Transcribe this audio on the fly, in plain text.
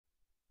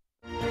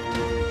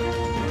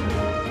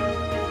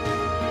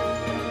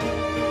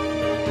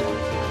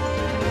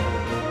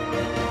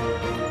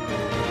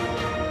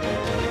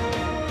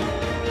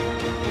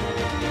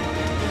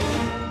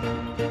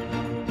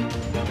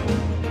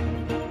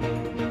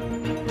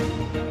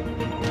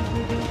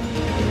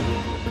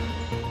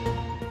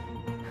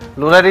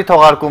ԼՈՒՐԵՐի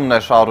թողարկումն է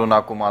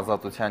շարունակում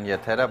Ազատության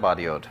եթերը,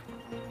 բարի օր։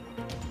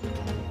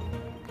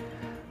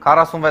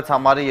 46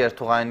 համարի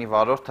երթուղայինի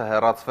վարորդը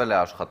հեռացվել է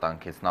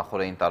աշխատանքից։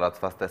 Նախորդին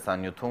տարածված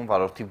տեսանյութում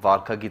վարորդի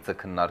վարքագիծը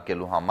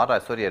քննարկելու համար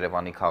այսօր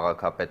Երևանի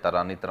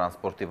քաղաքապետարանի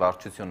տրանսպորտի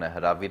վարչություն է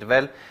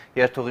հրավիրվել։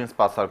 Երթուղին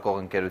սպասարկող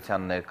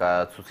ընկերության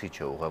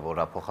ներկայացուցիչը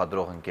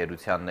ուղևորափոխադրող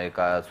ընկերության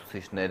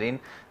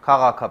ներկայացուցիչներին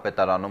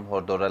քաղաքապետարանում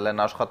հորդորել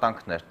են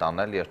աշխատանքներ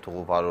տանել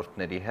երթուղու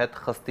վարորդների հետ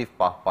խստիվ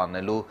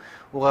պահպանելու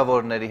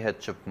ուղևորների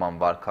հետ շփման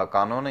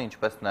վարքականոնը,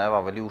 ինչպես նաև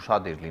ավելի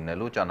ուշադիր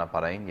լինելու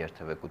ճանապարհային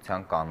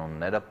երթևեկության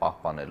կանոնները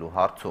պահպանելու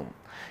հարցում։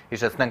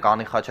 Հիշեցնենք,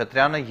 Անի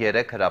Խաչատրյանը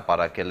երեկ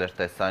հրապարակել էր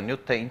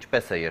տեսանյութ, թե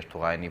ինչպես է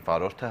երթուղայինի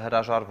վարորդը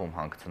հրաժարվում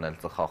հանգցնել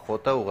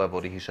ծխախոտը,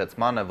 ուղևորի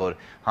հիշեցմանը, որ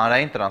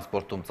հանրային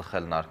տրանսպորտում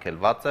ծխելն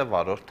արգելված է,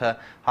 վարորդը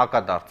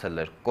հակադարձել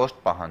էր կոշտ,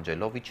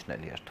 պահանջելով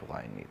իջնել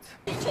երթուղայինից։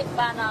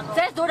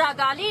 Ձեզ դուր ա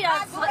գալի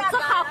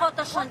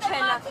ծխախոտը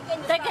շնչելը,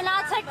 դե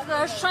գնացեք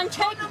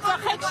շնչեք,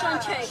 ծխեք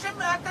շնչեք։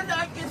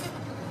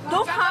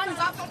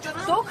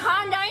 Դուք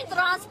հանրային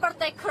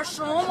տրանսպորտ եք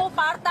քշում ու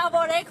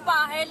պարտավոր եք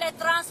պահել է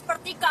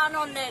տրանսպորտի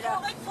կանոնները։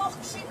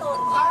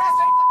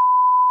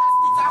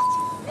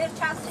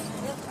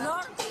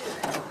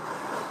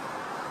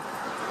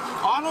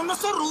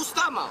 Անունս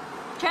Ռուստամ է։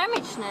 Չեմ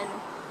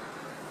իջնելու։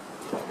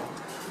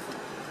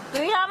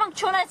 Դու իրավունք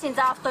չունես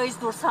ինձ ավտոյից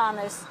դուրս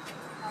հանես։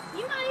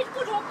 Հիմա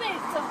 2 րոպե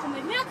եք ծխում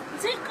եք, մի հատ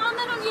ձեր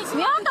կամերան ես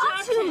մի հատ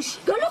անցինչ,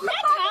 գլուխը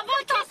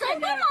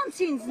հավաքասել եմ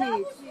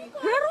անցինձնից,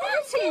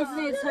 հեռուց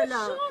ինձնից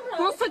հլա,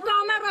 ոնց է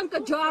կամերան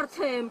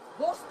կջարդեմ։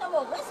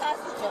 Ոստովով ես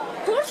ասուծը։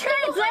 Դուր չէ,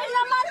 ձեր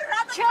նման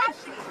չէ,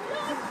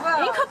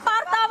 ինքը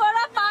պարտավոր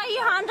է պահի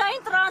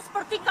հանրային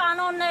տրանսպորտի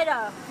կանոնները։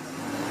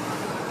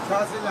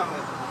 Չազիլ եմ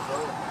հետ։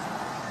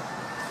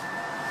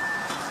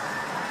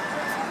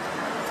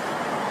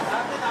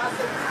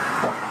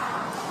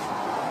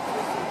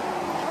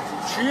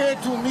 Չի է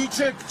դու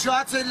միջեք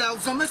չացել է,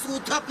 ուզում ես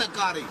ութապ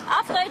նկարի։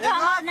 Ավտոյի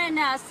համարներն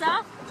է ասա։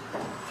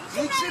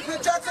 Իջի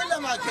փճացել է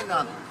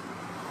մաքենան։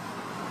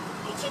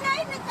 Իջի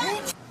նայի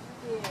նկարի։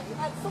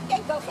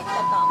 Սուկեն գլխի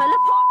տամ։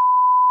 Հլը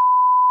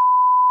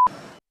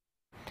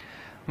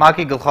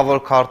ՄԱԿ-ի գլխավոր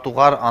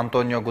քարտուղար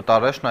Անտոնիո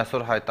Գուտարեշն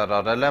այսօր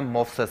հայտարարել է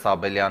Մովսես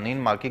Աբելյանին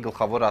ՄԱԿ-ի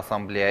գլխավոր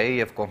ասամբլեայի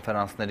և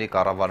կոնֆերանսների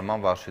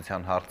կառավարման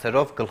վարչության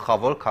հարցերով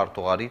գլխավոր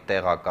քարտուղարի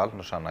տեղակալ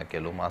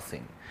նշանակելու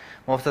մասին։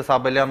 Մովսես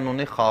Աբելյանն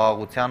ունի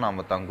խաղաղության,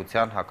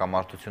 անվտանգության,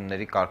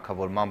 հակամարտությունների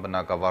կարգավորման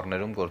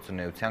բնագավառներում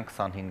գործունեության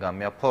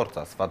 25-ամյա փորձ,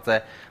 ասված է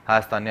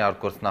Հայաստանի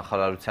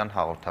արտգործնախարարության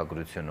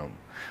հաղորդագրությունում։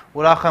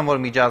 Ուրախ եմ, որ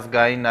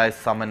միջազգային այս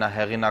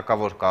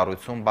ամենահեղինակավոր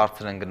կառույցում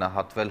բարձր են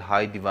գնահատվել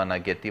հայ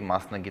դիվանագետի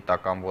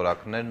մասնագիտական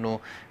որակներն ու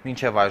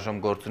մինչև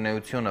այժմ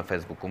գործունեությունը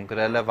Facebook-ում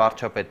գրել է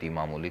վարչապետի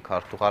մամուլի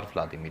քարտուղար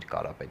Վլադիմիր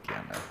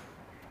Կարապետյանը։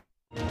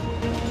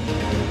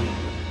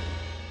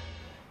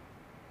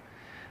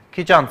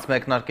 Քիչ անց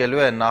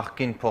մեկնարկելու է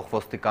նախկին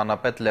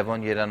փոխոստիկանապետ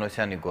Լևոն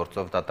Երանոսյանի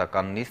գործով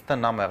դատական նիստը,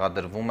 նա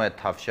մեղադրվում է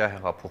Թավշյա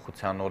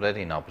հեղափոխության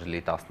օրերին ապրիլի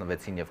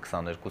 16-ին և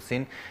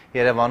 22-ին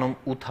Երևանում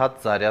 8 հատ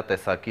Զարյա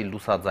տեսակի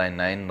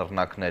լուսաձայնային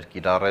նռնակներ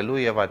կիրառելու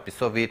և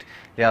այդպիսով իր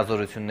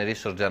լիազորությունների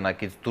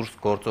շրջանակից դուրս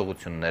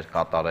գործողություններ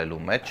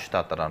կատարելու մեջ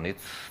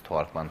դատարանից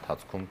թողարկման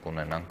ընթացքում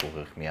կունենանք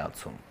ուղիղ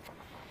միացում։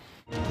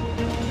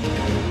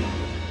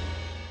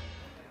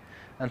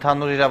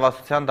 Ընդհանուր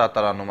իրավասության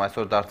դատարանում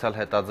այսօր դարձյալ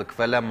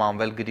հետաձգվել է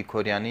Մանվել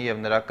Գրիգորյանի և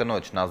նրա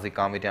կնոջ Նազիկ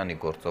Ամիրյանի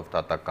գործով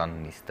դատական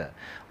նիստը։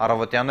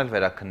 Առավոտյան էլ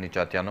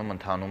վերաքննիչատյանում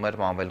ընթանում էր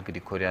Մանվել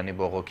Գրիգորյանի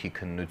բողոքի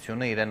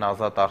քննությունը, իրեն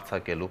ազատ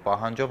արձակելու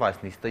պահանջով այս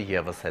նիստը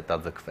ևս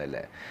հետաձգվել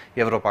է։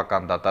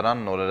 Եվրոպական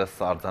դատարանն օրերս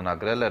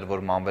արձանագրել էր,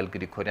 որ Մանվել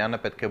Գրիգորյանը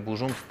պետք է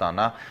բուժում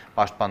ստանա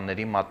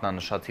պաշտպանների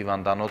մատնանշած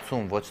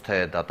հիվանդանոցում, ոչ թե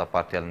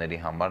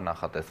դատապարտյալների համար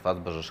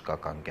նախատեսված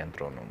բժշկական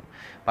կենտրոնում։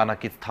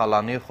 Բանակից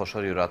Թալանի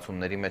խոշոր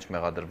յուրացումների մեջ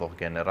մեղադրվող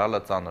գեներալը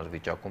ծանր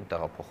վիճակում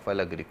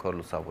տեղափոխվել է Գրիգոր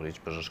Լուսավորիչ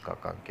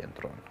բժշկական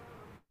կենտրոն։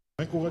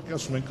 Մենք ուղղակի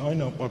ասում ենք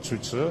այն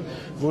ապացույցը,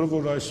 որը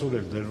որ այսօր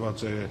էլ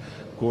դրված է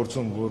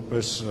գործում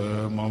որպես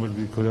Մանվել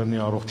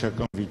Գրիգորյանի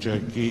առողջական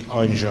վիճակի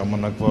այն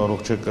ժամանակվա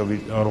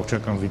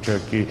առողջական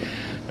վիճակի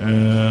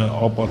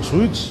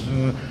ապացույց,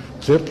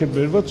 ձեռք է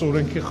բերված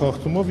օրենքի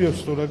խախտումով և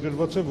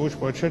ստորագրված է ոչ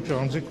պատշաճ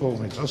անձի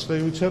կողմից։ Ըստ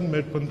էության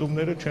մեր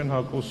պնդումները չեն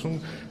հակոսում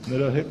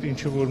նրա հետ,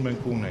 ինչը որ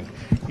մենք ունենք։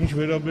 Ինչ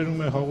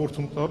վերաբերում է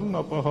հաղորդում տալուն,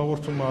 ապա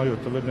հաղորդումը այո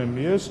տվել եմ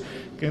ես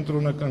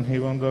կենտրոնական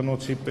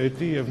հիվանդանոցի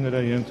պետի և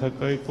նրա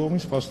ենթակայի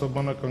կողմից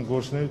փաստաբանական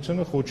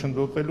գործունեությունը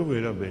խոչընդոտելու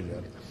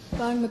վերաբերյալ։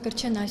 Պարոն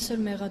Մկրտչյան, այսօր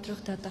մեղադրող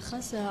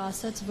դատախազը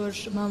ասաց, որ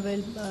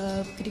Մանվել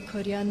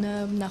Գրիգորյանը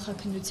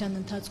նախաքննության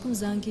ընթացքում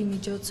զանգի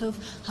միջոցով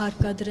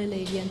հարկադրել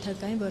է իր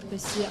ենթակային,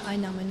 որպեսզի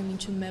այն ամենում,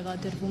 ինչում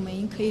մեղադրվում է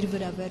ինքը, իր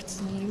վրա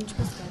վերցնի,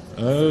 ինչպես կա։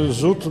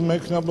 Զուտ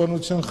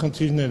մեկնաբանության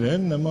խնդիրներ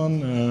են,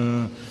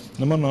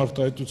 նման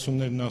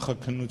արտահայտություններ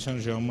նախաքննության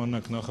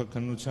ժամանակ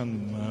նախաքննության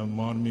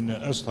մարմինը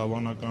ըստ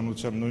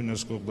հավանականության նույն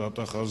ըսկող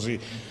դատախազի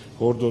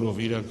հորդորով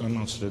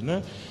իրականացրել է,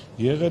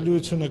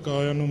 եղելիությունը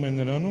կայանում է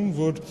նրանում,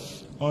 որ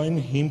այն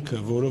հիմքը,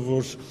 որը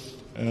որ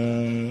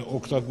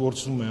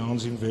օգտագործում է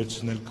անձին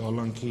վերցնել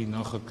կալանքի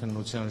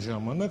նախաքննության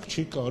ժամանակ,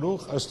 չի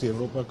կարող ըստ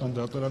Եվրոպական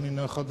դատարանի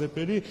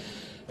նախադեպերի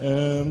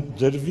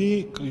դրվի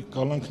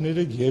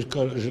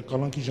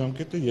կալանքի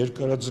ժամկետը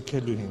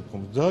երկարաձգելու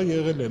հիմքում։ Դա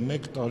եղել է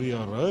 1 տարի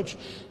առաջ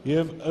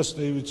եւ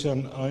ըստ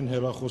էության այն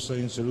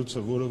հեռախոսային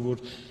զրույցը, որը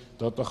որ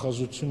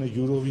դատախազությունը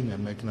յուրովին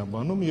է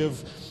մեկնաբանում եւ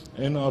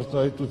այն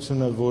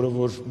արտահայտությունը, որը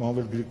որ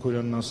Մանվել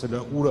Գրիգորյանն ասել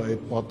է, ուր է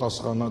այդ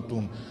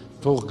պատասխանատուն,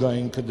 թող գա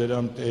ինքը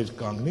դրան տեր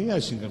կանգնի,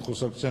 այսինքն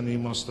խոսակցության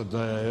իմաստը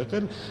դա է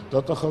եղել,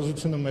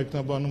 դատախազությունը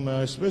մեկնաբանում է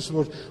այսպես,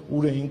 որ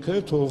ուր է ինքը,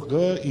 թող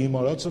գա իմ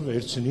արածը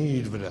վերցնի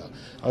իր վրա։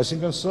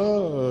 Այսինքն սա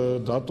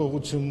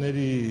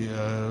դատողությունների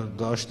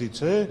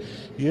դաշտից է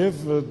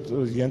եւ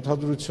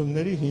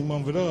ենթադրությունների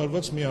հիման վրա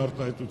արված մի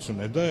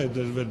արտահայտություն է։ Դա է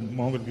դրվել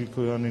Մանվել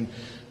Գրիգորյանին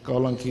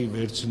կալանքի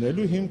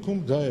վերցնելու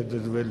հիմքում, դա է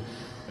դրվել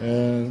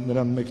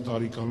նրան 1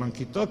 տարի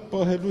կալանքի տակ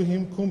պահելու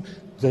հիմքում,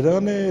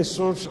 դրան է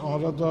այսօր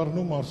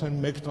անդրադառնում արդեն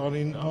 1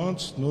 տարին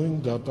անց նույն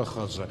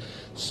դատախազը։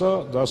 Սա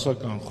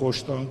դասական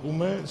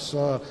խոշտանգում է,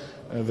 սա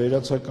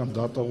վերացական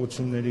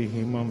դատողությունների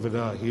հիման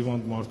վրա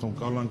հիվանդ մարդուն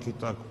կալանքի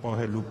տակ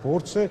պահելու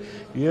փորձ է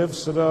եւ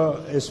սրա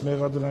այս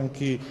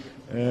մեղադրանքի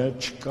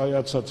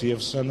չկայացած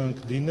եւ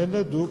սանանք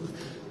լինելը դուք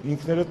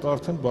ինքներդ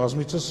արդեն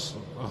բազմիցս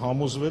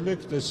համոզվել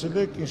եք, տեսել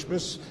եք,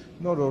 ինչպես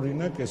նոր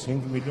օրինակ այս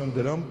 5 միլիոն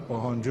դրամ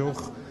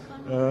պահանջող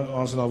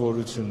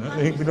անձնավորությունը,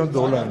 5 միլիոն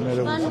դոլար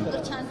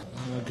ներողություն։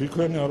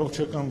 Գրիգորյանի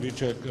առողջական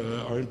վիճակը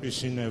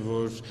այնպիսին է,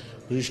 որ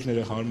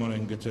բժիշկները հարմար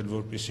են գտել,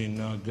 որպեսզի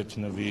նա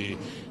գտնվի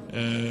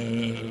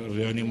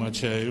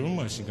ռեանիմացիայում,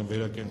 այսինքն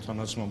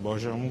վերակենդանացման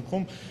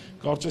բաժանմունքում,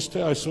 կարծես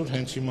թե այսօր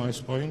հենց հիմա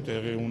այս պահին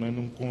տեղի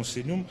ունենում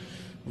կոնսիլիում,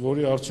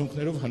 որի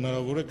արդյունքներով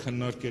հնարավոր է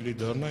քննարկելի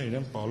դառնա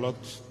իրեն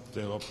պալատ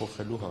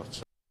տեղափոխելու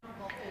հարցը։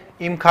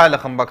 Իմ քայլը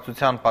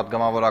խմբակցության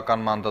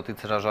պատգամավորական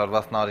մանդատից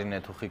հրաժարված Նարինե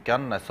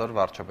Թուխիկյանն այսօր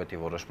վարչապետի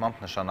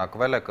որոշմամբ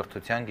նշանակվել է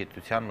կրթության,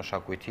 գիտության,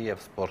 մշակույթի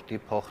և սպորտի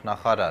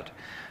փոխնախարար։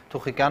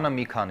 Թուխիկյանը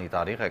մի քանի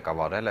տարի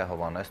ղեկավարել է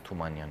Հովհաննես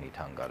Թումանյանի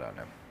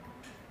թանգարանը։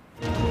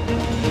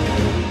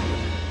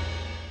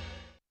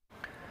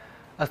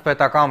 Ըստ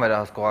պետական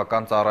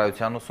վերահսկողական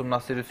ծառայության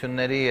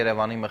ուսումնասիրությունների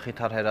Երևանի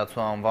Մխիթար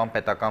հերացու անվան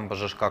պետական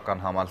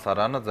բժշկական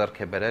համալսարանը ձեռք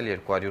է բերել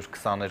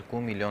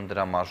 222 միլիոն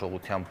դրամ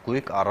արժողությամբ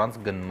գույք առանց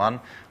գնման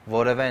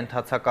որևէ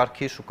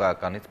ընթացակարգի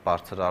շուկայականից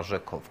բարձր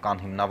արժեքով։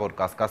 Կան հիմնավոր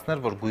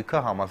կասկածներ, որ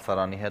գույքը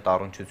համալսարանի հետ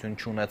առնչություն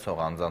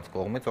չունեցող անձանց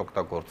կողմից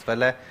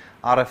օգտագործվել է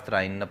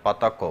առևտրային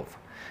նպատակով։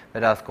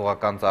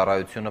 Վերահսկողական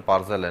ծառայությունը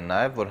պարզել է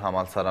նաև, որ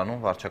համալսարանում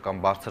վարչական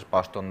բարձր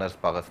պաշտոններ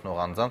զբաղեցնող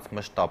անձանց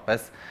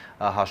մշտապես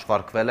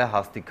հաշվարկվել է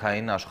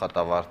հաստիքային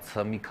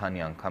աշխատավարձը մի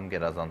քանի անգամ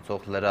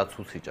գերազանցող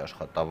լրացուցիչ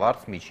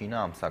աշխատավարձ, միջինը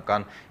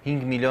ամսական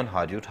 5 միլիոն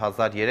 100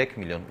 հազար, 3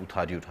 միլիոն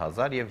 800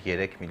 հազար և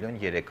 3 միլիոն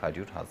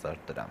 300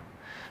 հազար դրամ։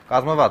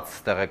 Կազմված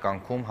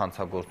տեղեկանքում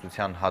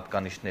հանցագործության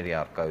հատկանիշների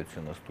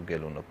առկայությունը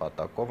ստուգելու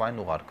նպատակով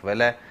այն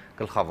ուղարկվել է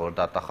գլխավոր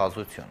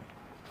դատախազություն։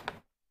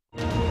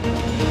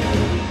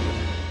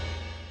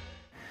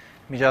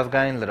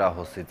 Միջազգային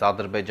լրահոսից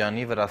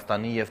Ադրբեջանի,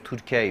 Վրաստանի և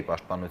Թուրքիայի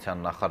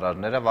պաշտպանության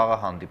նախարարները վաղը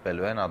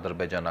հանդիպելու են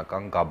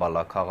ադրբեջանական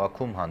Գաբալա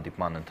քաղաքում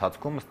հանդիպման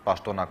ընթացքում ըստ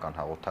պաշտոնական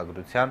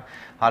հաղորդագրության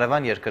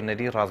հարևան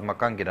երկրների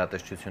ռազմական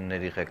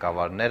գերատեսչությունների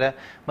ղեկավարները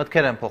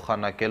մտքեր են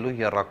փոխանակելու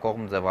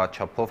եռակողմ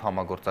ձևաչափով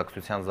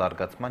համագործակցության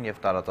զարգացման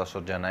և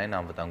տարածաշրջանային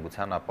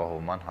անվտանգության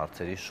ապահովման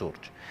հարցերի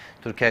շուրջ։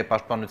 Թուրքիայի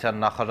պաշտպանության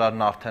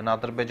նախարարն արդեն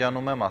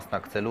Ադրբեջանում է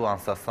մասնակցելու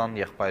Անսասան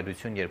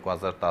եղբայրություն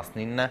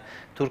 2019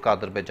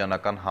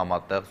 թուրք-ադրբեջանական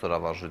համատեղ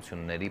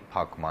զորավարժությունների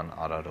փակման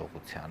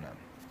արարողությանը։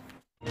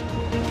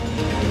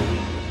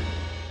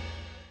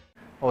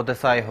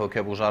 Օդեսայի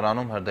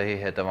հոգեբուժարանում հրդեհի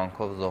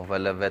հետևանքով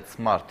զոհվել է 6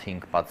 մարդ,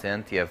 5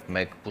 պացիենտ և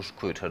 1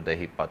 բուժքույր։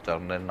 Հրդեհի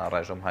պատճառներն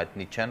առայժմ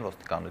հայտնի չեն,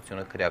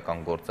 ոստիկանությունը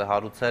քրեական գործ է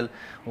հարուցել։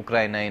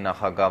 Ուկրաինայի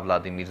նախագահ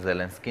Վլադիմիր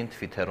Զելենսկին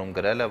թվիթերում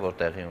գրել է, որ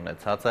տեղի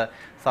ունեցածը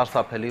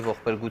սարսափելի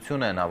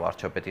ողբերգություն է, նա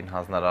վարչապետին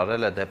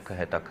հանձնարարել է դեպքը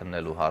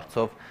հետաքննելու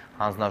հարցով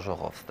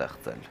հանձնաժողով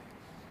ստեղծել։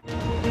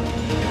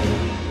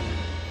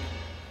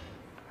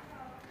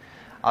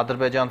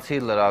 Ադրբեջանցի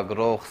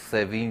լրագրող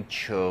Սևինչ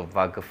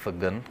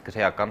Վագֆգն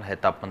քրեական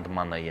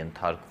հետապնդման է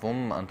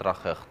ենթարկվում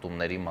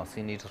ընտրախեղդումների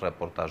մասին իր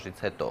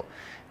ռեպորտաժից հետո։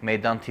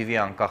 Մեյդան TV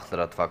անկախ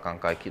լրատվական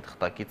կայքի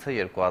թղթակիցը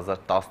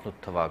 2018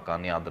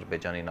 թվականի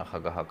Ադրբեջանի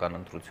նախագահական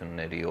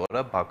ընտրությունների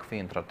օրը Բաքվի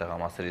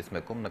ընտրատեղամասերից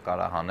մեկում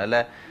նկարահանել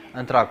է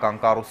ընտրական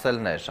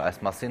կարուսելներ։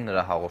 Այս մասին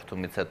նրա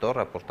հաղորդումից հետո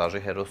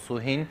ռեպորտաժի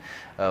հերոսուհին,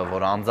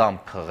 որ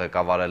անձամբ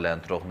ղեկավարել է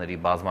ընտրողների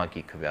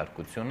բազմակի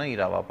քվեարկությունը,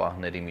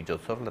 իրավապահների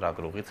միջոցով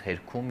լրագրողից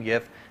հերքում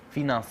և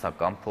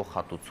ֆինանսական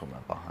փոխհատուցում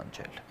է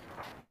պահանջել։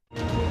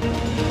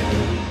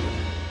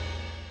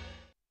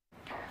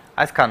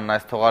 Այսքանն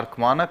այս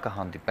թողարկմանը,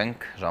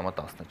 կհանդիպենք ժամը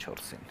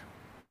 14-ին։